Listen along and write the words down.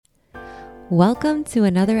Welcome to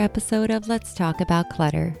another episode of Let's Talk About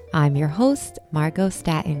Clutter. I'm your host, Margot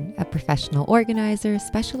Staton, a professional organizer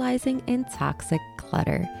specializing in toxic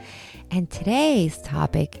clutter. And today's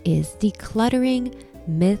topic is decluttering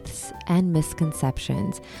myths and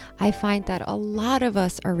misconceptions. I find that a lot of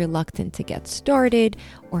us are reluctant to get started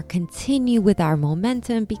or continue with our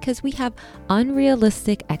momentum because we have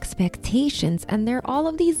unrealistic expectations, and there are all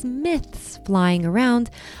of these myths flying around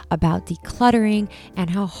about decluttering and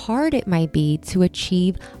how hard it might be to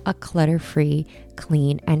achieve a clutter-free,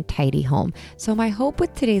 clean, and tidy home. So my hope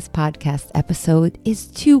with today's podcast episode is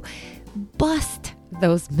to bust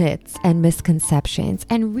those myths and misconceptions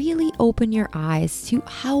and really open your eyes to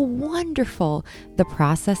how wonderful the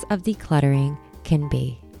process of decluttering can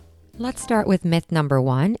be. Let's start with myth number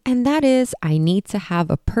one, and that is I need to have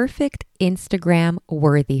a perfect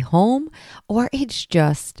Instagram-worthy home or it's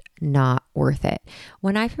just not worth it.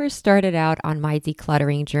 When I first started out on my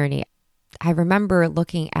decluttering journey, I remember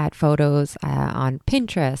looking at photos on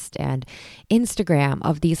Pinterest and Instagram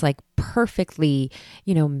of these like perfectly,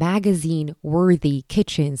 magazine worthy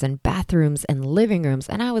kitchens and bathrooms and living rooms.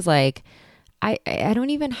 And I was like, I don't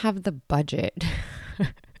even have the budget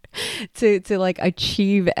to like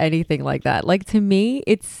achieve anything like that. Like to me,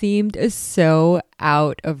 it seemed so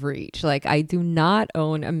out of reach. Like I do not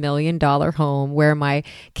own $1 million home where my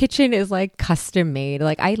kitchen is like custom made.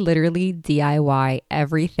 Like I literally DIY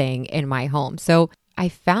everything in my home. So I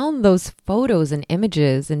found those photos and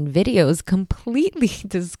images and videos completely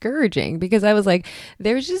discouraging because I was like,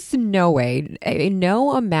 there's just no way,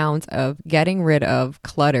 no amount of getting rid of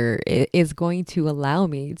clutter is going to allow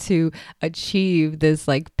me to achieve this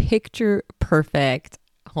like picture perfect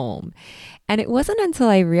home. And it wasn't until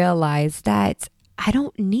I realized that I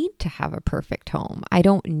don't need to have a perfect home. I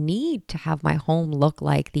don't need to have my home look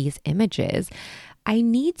like these images. I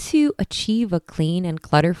need to achieve a clean and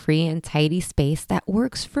clutter-free and tidy space that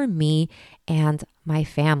works for me and my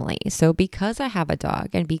family. So because I have a dog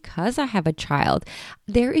and because I have a child,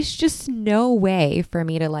 there is just no way for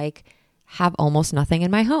me to like have almost nothing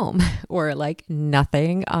in my home or like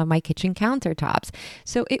nothing on my kitchen countertops.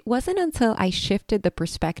 So it wasn't until I shifted the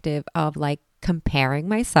perspective of like comparing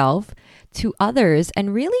myself to others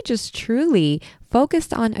and really just truly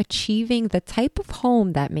focused on achieving the type of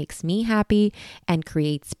home that makes me happy and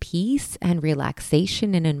creates peace and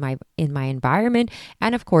relaxation in my environment,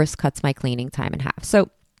 and of course cuts my cleaning time in half.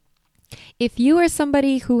 So if you are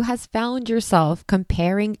somebody who has found yourself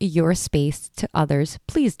comparing your space to others,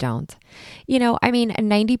 please don't.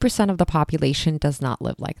 90% of the population does not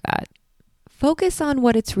live like that. Focus on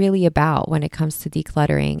what it's really about when it comes to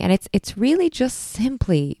decluttering. And it's really just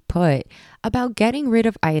simply put about getting rid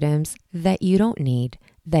of items that you don't need,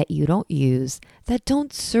 that you don't use, that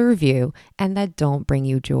don't serve you, and that don't bring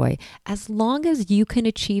you joy. As long as you can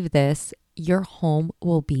achieve this, your home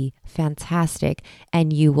will be fantastic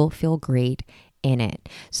and you will feel great in it.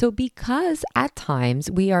 So because at times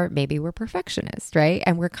we're perfectionists, right?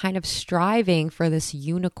 And we're kind of striving for this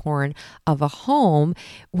unicorn of a home,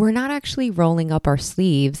 we're not actually rolling up our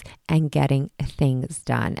sleeves and getting things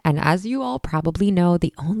done. And as you all probably know,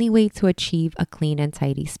 the only way to achieve a clean and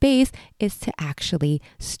tidy space is to actually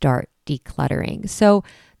start decluttering. So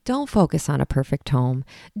don't focus on a perfect home.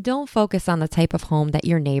 Don't focus on the type of home that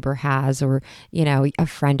your neighbor has or, a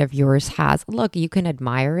friend of yours has. Look, you can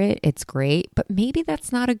admire it. It's great, but maybe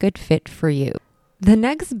that's not a good fit for you. The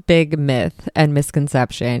next big myth and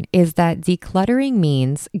misconception is that decluttering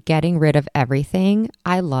means getting rid of everything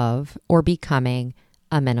I love or becoming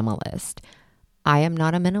a minimalist. I am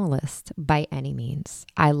not a minimalist by any means.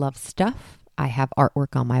 I love stuff. I have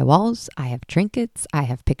artwork on my walls. I have trinkets. I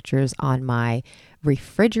have pictures on my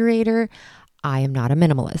refrigerator. I am not a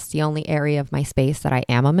minimalist. The only area of my space that I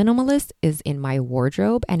am a minimalist is in my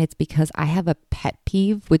wardrobe. And it's because I have a pet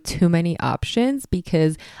peeve with too many options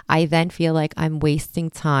because I then feel like I'm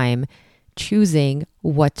wasting time choosing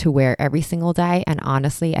what to wear every single day. And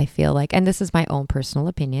honestly, I feel like, and this is my own personal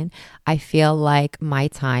opinion, I feel like my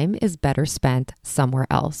time is better spent somewhere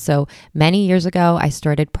else. So many years ago, I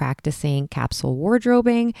started practicing capsule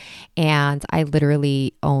wardrobing, and I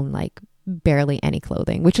literally own like barely any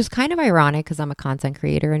clothing, which is kind of ironic because I'm a content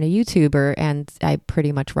creator and a YouTuber, and I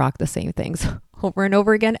pretty much rock the same things over and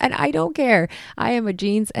over again. And I don't care. I am a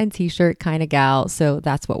jeans and t-shirt kind of gal. So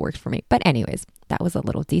that's what works for me. But anyways, that was a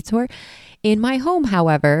little detour. In my home,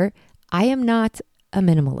 however, I am not a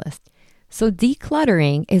minimalist. So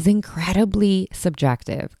decluttering is incredibly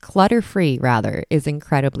subjective. Clutter-free, rather, is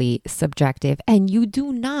incredibly subjective. And you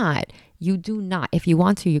do not, if you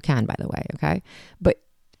want to, you can, by the way, okay? But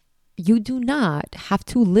you do not have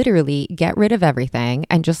to literally get rid of everything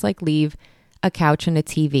and just like leave a couch and a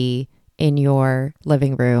TV in your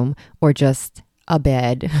living room, or just a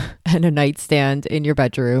bed and a nightstand in your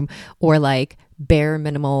bedroom, or like bare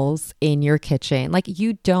minimals in your kitchen. Like,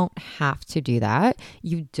 you don't have to do that.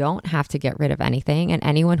 You don't have to get rid of anything. And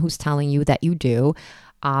anyone who's telling you that you do,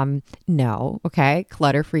 no, okay?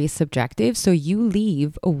 Clutter-free is subjective. So you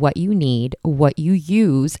leave what you need, what you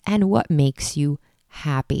use, and what makes you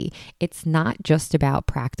happy. It's not just about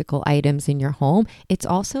practical items in your home. It's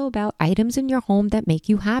also about items in your home that make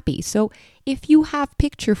you happy. So if you have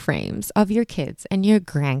picture frames of your kids and your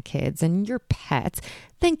grandkids and your pets,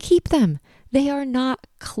 then keep them. They are not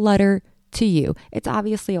clutter to you. It's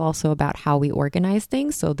obviously also about how we organize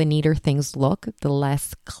things. So the neater things look, the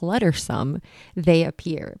less cluttersome they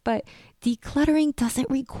appear. But decluttering doesn't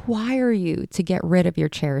require you to get rid of your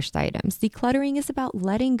cherished items. Decluttering is about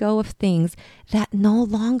letting go of things that no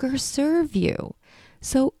longer serve you.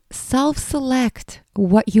 So self-select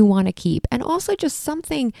what you want to keep. And also, just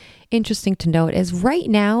something interesting to note is right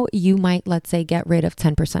now you might, let's say, get rid of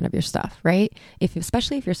 10% of your stuff, right?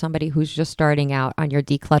 Especially if you're somebody who's just starting out on your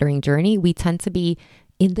decluttering journey, we tend to be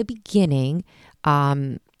in the beginning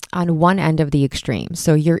on one end of the extreme.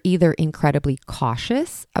 So you're either incredibly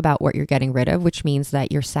cautious about what you're getting rid of, which means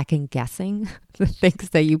that you're second guessing the things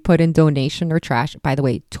that you put in donation or trash. By the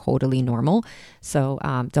way, totally normal. So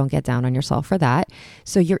don't get down on yourself for that.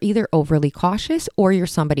 So you're either overly cautious or you're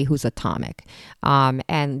somebody who's atomic.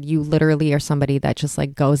 And you literally are somebody that just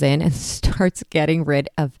like goes in and starts getting rid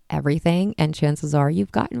of everything. And chances are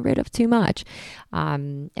you've gotten rid of too much.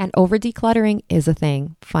 And over decluttering is a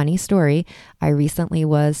thing. Funny story. I recently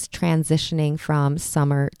was transitioning from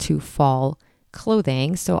summer to fall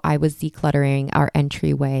clothing. So I was decluttering our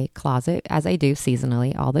entryway closet, as I do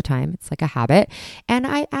seasonally all the time. It's like a habit. And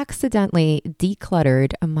I accidentally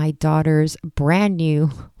decluttered my daughter's brand new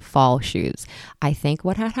fall shoes. I think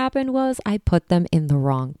what had happened was I put them in the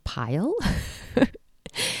wrong pile.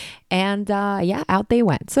 And out they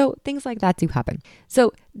went. So things like that do happen.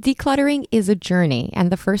 So decluttering is a journey. And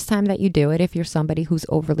the first time that you do it, if you're somebody who's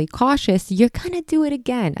overly cautious, you're going to do it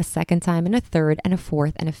again, a second time and a third and a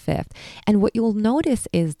fourth and a fifth. And what you'll notice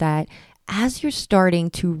is that as you're starting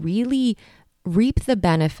to really reap the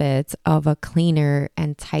benefits of a cleaner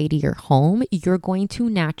and tidier home, you're going to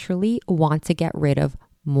naturally want to get rid of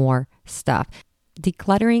more stuff.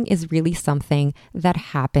 Decluttering is really something that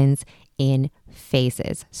happens in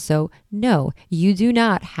phases. So no, you do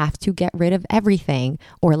not have to get rid of everything,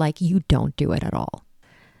 or like you don't do it at all.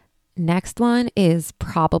 Next one is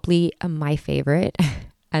probably my favorite.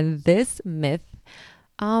 And this myth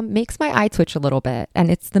makes my eye twitch a little bit.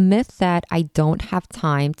 And it's the myth that I don't have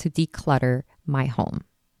time to declutter my home.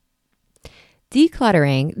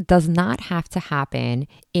 Decluttering does not have to happen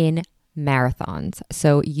in marathons.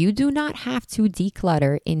 So you do not have to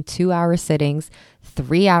declutter in 2-hour sittings,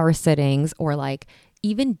 3-hour sittings, or like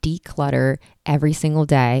even declutter every single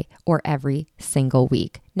day or every single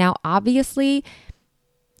week. Now, obviously,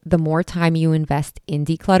 the more time you invest in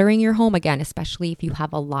decluttering your home, again, especially if you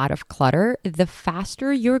have a lot of clutter, the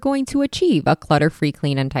faster you're going to achieve a clutter-free,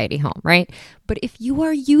 clean, and tidy home, right? But if you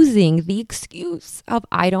are using the excuse of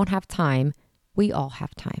I don't have time, we all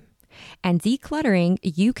have time. And decluttering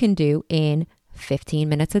you can do in 15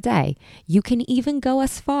 minutes a day. You can even go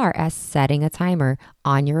as far as setting a timer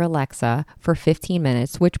on your Alexa for 15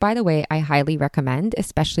 minutes, which, by the way, I highly recommend,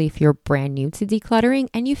 especially if you're brand new to decluttering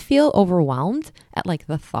and you feel overwhelmed at like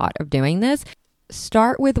the thought of doing this.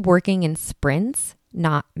 Start with working in sprints,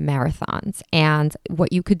 not marathons. And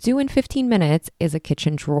what you could do in 15 minutes is a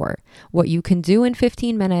kitchen drawer. What you can do in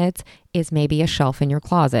 15 minutes is maybe a shelf in your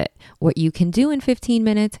closet. What you can do in 15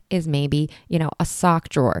 minutes is maybe, a sock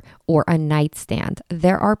drawer or a nightstand.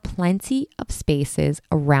 There are plenty of spaces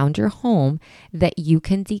around your home that you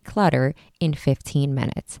can declutter in 15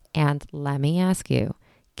 minutes. And let me ask you,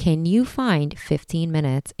 can you find 15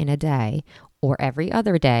 minutes in a day or every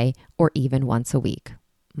other day or even once a week?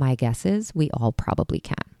 My guess is we all probably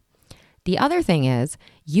can. The other thing is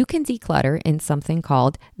you can declutter in something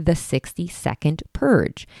called the 60-second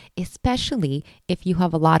purge, especially if you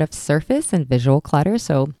have a lot of surface and visual clutter.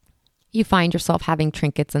 So you find yourself having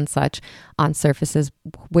trinkets and such on surfaces,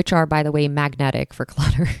 which are, by the way, magnetic for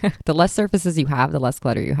clutter. The less surfaces you have, the less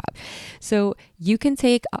clutter you have. So you can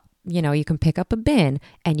take you can pick up a bin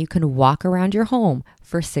and you can walk around your home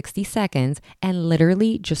for 60 seconds and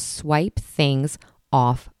literally just swipe things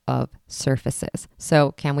off of surfaces.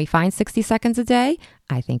 So can we find 60 seconds a day?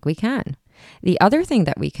 I think we can. The other thing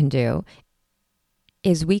that we can do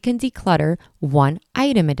is we can declutter one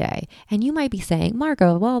item a day. And you might be saying,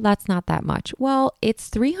 Margo, well, that's not that much. Well, it's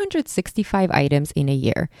 365 items in a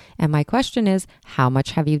year. And my question is, how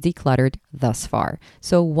much have you decluttered thus far?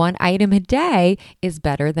 So one item a day is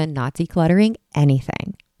better than not decluttering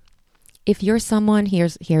anything. If you're someone,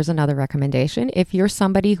 here's another recommendation. If you're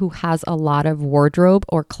somebody who has a lot of wardrobe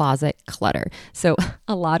or closet clutter. So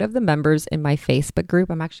a lot of the members in my Facebook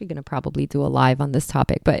group, I'm actually going to probably do a live on this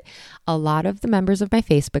topic, but a lot of the members of my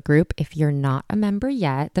Facebook group, if you're not a member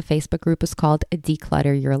yet, the Facebook group is called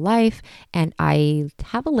Declutter Your Life, and I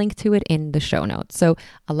have a link to it in the show notes. So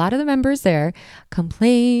a lot of the members there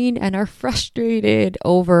complain and are frustrated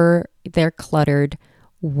over their cluttered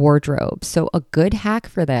wardrobe. So a good hack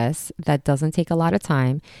for this that doesn't take a lot of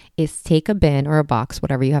time is take a bin or a box,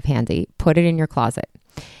 whatever you have handy, put it in your closet.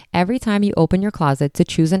 Every time you open your closet to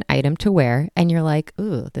choose an item to wear and you're like,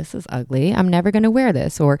 ooh, this is ugly, I'm never going to wear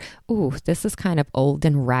this, or ooh, this is kind of old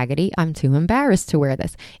and raggedy, I'm too embarrassed to wear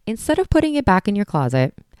this. Instead of putting it back in your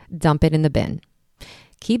closet, dump it in the bin.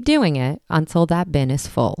 Keep doing it until that bin is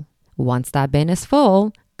full. Once that bin is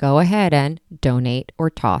full, go ahead and donate or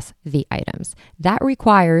toss the items. That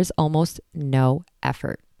requires almost no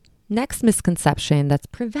effort. Next misconception that's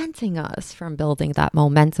preventing us from building that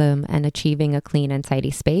momentum and achieving a clean and tidy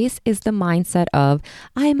space is the mindset of,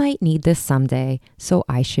 I might need this someday, so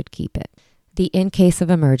I should keep it. The in case of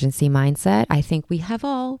emergency mindset, I think we have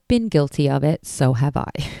all been guilty of it, so have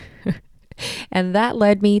I. And that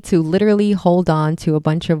led me to literally hold on to a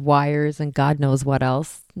bunch of wires and God knows what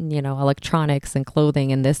else, electronics and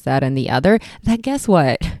clothing and this, that, and the other, that guess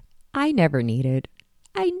what? I never needed.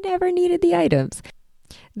 I never needed the items.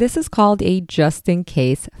 This is called a just in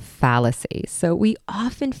case fallacy. So we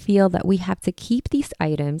often feel that we have to keep these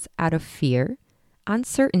items out of fear,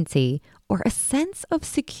 uncertainty, or a sense of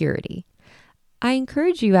security. I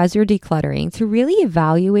encourage you as you're decluttering to really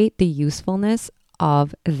evaluate the usefulness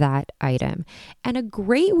of that item. And a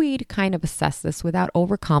great way to kind of assess this without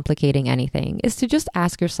overcomplicating anything is to just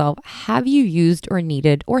ask yourself, have you used or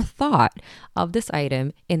needed or thought of this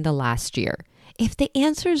item in the last year? If the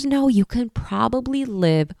answer is no, you can probably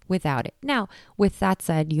live without it. Now, with that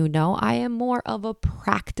said, I am more of a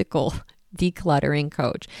practical decluttering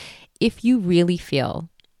coach. If you really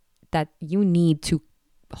feel that you need to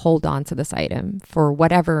hold on to this item for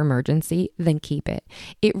whatever emergency, then keep it.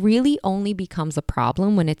 It really only becomes a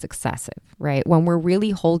problem when it's excessive, right? When we're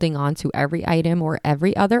really holding on to every item or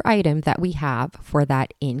every other item that we have for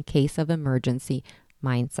that in case of emergency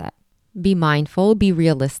mindset. Be mindful, be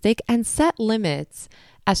realistic, and set limits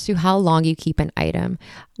as to how long you keep an item.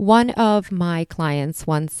 One of my clients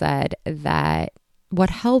once said that what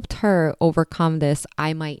helped her overcome this,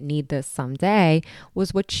 I might need this someday,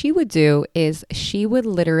 was what she would do is she would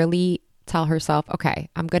literally tell herself, okay,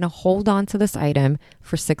 I'm going to hold on to this item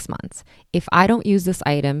for 6 months. If I don't use this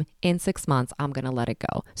item in 6 months, I'm going to let it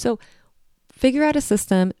go. So figure out a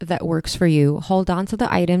system that works for you. Hold on to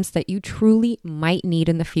the items that you truly might need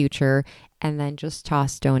in the future, and then just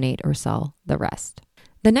toss, donate, or sell the rest.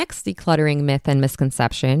 The next decluttering myth and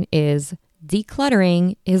misconception is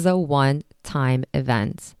decluttering is a one-time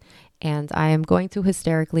event. And I am going to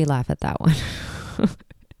hysterically laugh at that one.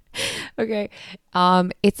 Okay.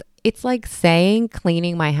 It's like saying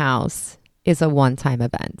cleaning my house is a one-time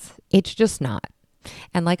event. It's just not.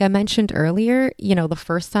 And like I mentioned earlier, the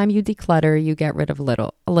first time you declutter, you get rid of a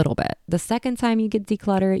little bit. The second time you get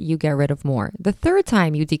declutter, you get rid of more. The third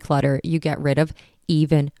time you declutter, you get rid of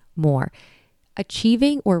even more.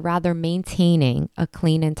 Achieving, or rather maintaining, a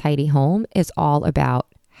clean and tidy home is all about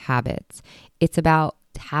habits. It's about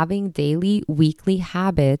having daily, weekly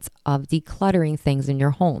habits of decluttering things in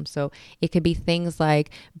your home. So it could be things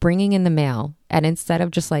like bringing in the mail, and instead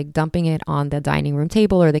of just like dumping it on the dining room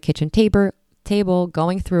table or the kitchen table,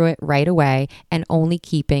 going through it right away and only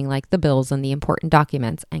keeping like the bills and the important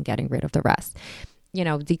documents and getting rid of the rest.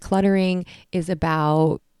 Decluttering is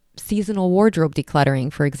about seasonal wardrobe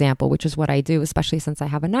decluttering, for example, which is what I do, especially since I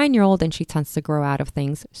have a 9-year-old and she tends to grow out of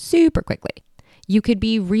things super quickly. You could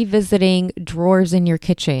be revisiting drawers in your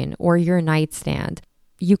kitchen or your nightstand.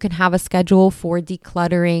 You can have a schedule for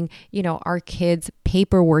decluttering, our kids'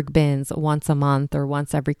 paperwork bins once a month or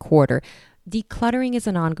once every quarter. Decluttering is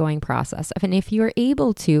an ongoing process. And if you're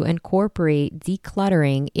able to incorporate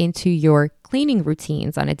decluttering into your cleaning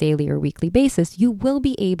routines on a daily or weekly basis, you will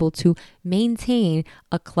be able to maintain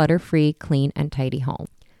a clutter-free, clean, and tidy home.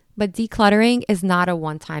 But decluttering is not a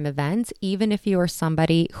one-time event. Even if you are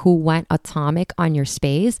somebody who went atomic on your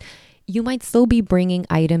space, you might still be bringing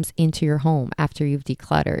items into your home after you've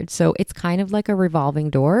decluttered. So it's kind of like a revolving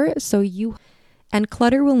door. And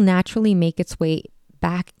clutter will naturally make its way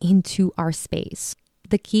back into our space.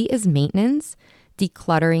 The key is maintenance,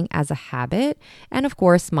 decluttering as a habit, and of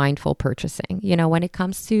course, mindful purchasing. When it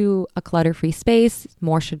comes to a clutter-free space,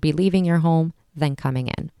 more should be leaving your home than coming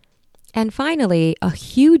in. And finally, a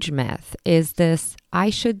huge myth is this: I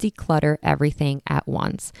should declutter everything at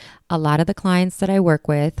once. A lot of the clients that I work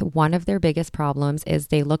with, one of their biggest problems is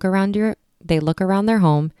they look around their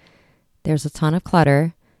home, there's a ton of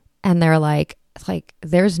clutter, and they're like,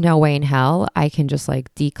 there's no way in hell I can just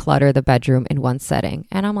declutter the bedroom in one setting.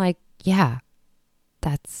 And I'm like, yeah,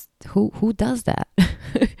 that's who does that?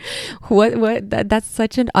 That's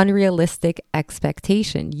such an unrealistic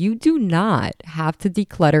expectation. You do not have to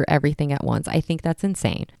declutter everything at once. I think that's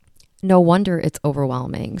insane. No wonder it's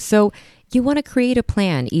overwhelming. So you want to create a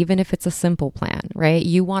plan, even if it's a simple plan, right?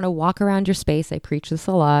 You want to walk around your space. I preach this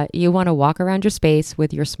a lot. You want to walk around your space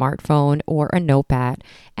with your smartphone or a notepad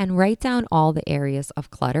and write down all the areas of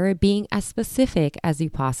clutter, being as specific as you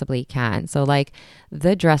possibly can. So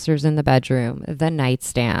the dressers in the bedroom, the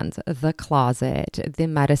nightstand, the closet, the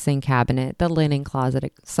medicine cabinet, the linen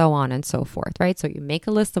closet, so on and so forth, right? So you make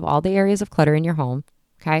a list of all the areas of clutter in your home.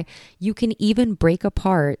 Okay. You can even break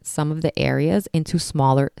apart some of the areas into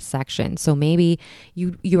smaller sections. So maybe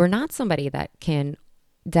you are not somebody that can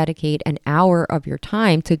dedicate an hour of your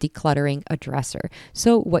time to decluttering a dresser.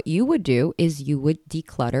 So what you would do is you would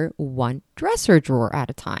declutter one dresser drawer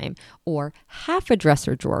at a time, or half a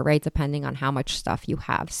dresser drawer, right? Depending on how much stuff you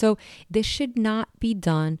have. So this should not be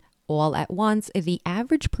done all at once. The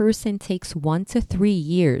average person takes 1 to 3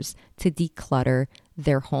 years to declutter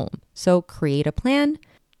their home. So create a plan,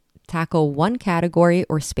 tackle one category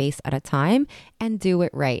or space at a time, and do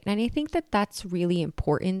it right. And I think that that's really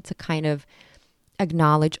important to kind of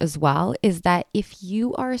acknowledge as well, is that if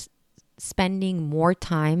you are spending more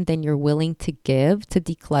time than you're willing to give to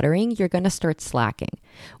decluttering, you're going to start slacking.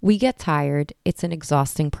 We get tired. It's an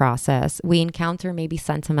exhausting process. We encounter maybe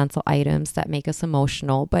sentimental items that make us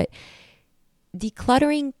emotional, but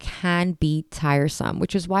decluttering can be tiresome,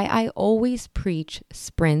 which is why I always preach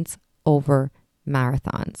sprints over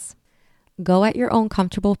marathons. Go at your own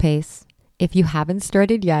comfortable pace. If you haven't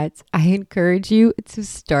started yet, I encourage you to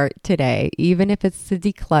start today, even if it's to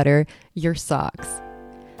declutter your socks.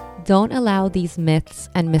 Don't allow these myths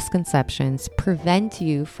and misconceptions prevent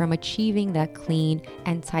you from achieving that clean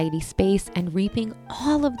and tidy space and reaping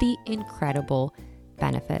all of the incredible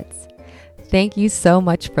benefits. Thank you so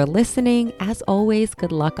much for listening. As always,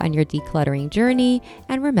 good luck on your decluttering journey,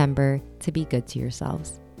 and remember to be good to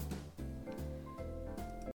yourselves.